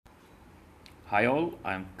Hi all,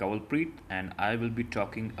 I'm Kawalpreet and I will be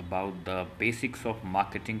talking about the basics of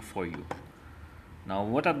marketing for you. Now,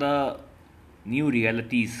 what are the new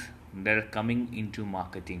realities that are coming into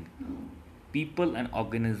marketing? People and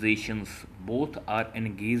organizations both are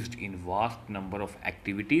engaged in vast number of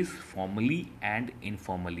activities formally and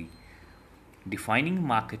informally. Defining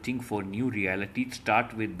marketing for new realities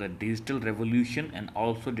start with the digital revolution and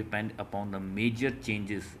also depend upon the major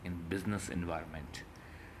changes in business environment.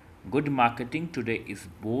 Good marketing today is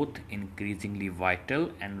both increasingly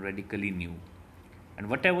vital and radically new. And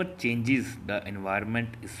whatever changes the environment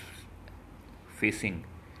is facing,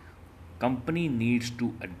 company needs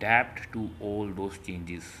to adapt to all those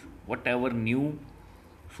changes. Whatever new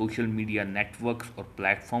social media networks or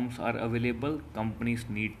platforms are available, companies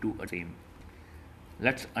need to same.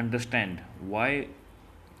 Let's understand why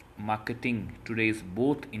marketing today is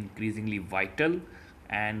both increasingly vital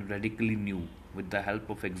and radically new with the help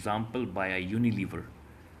of example by a Unilever.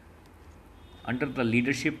 Under the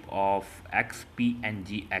leadership of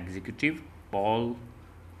ex-P&G executive Paul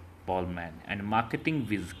Polman and marketing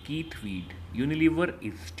whiz Keith Weed, Unilever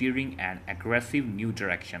is steering an aggressive new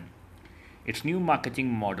direction. Its new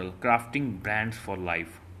marketing model, Crafting Brands for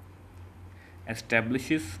Life,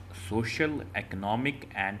 establishes social, economic,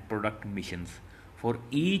 and product missions for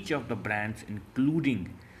each of the brands,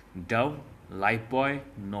 including Dove, Lifebuoy,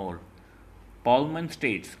 Knorr. Paulman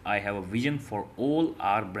states, I have a vision for all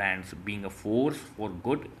our brands being a force for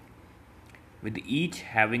good, with each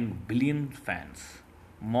having billion fans,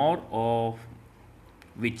 more of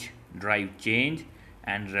which drive change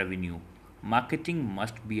and revenue. Marketing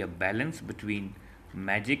must be a balance between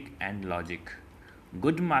magic and logic.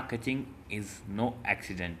 Good marketing is no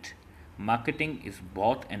accident. Marketing is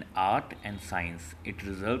both an art and science. It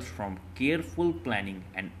results from careful planning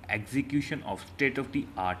and execution of state of the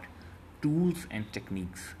art tools and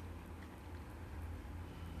techniques.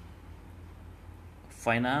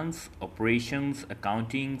 Finance, operations,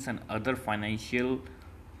 accountings, and other financial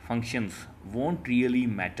functions won't really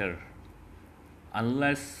matter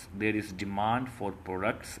unless there is demand for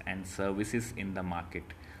products and services in the market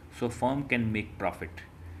so firm can make profit.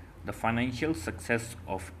 The financial success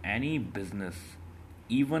of any business,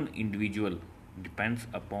 even individual, depends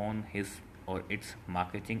upon his or its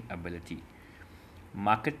marketing ability.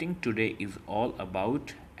 Marketing today is all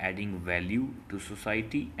about adding value to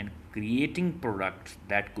society and creating products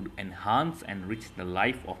that could enhance and enrich the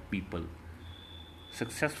life of people.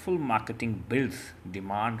 Successful marketing builds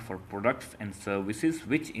demand for products and services,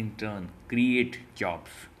 which in turn create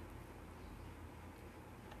jobs.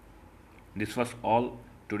 This was all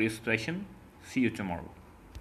today's session. See you tomorrow.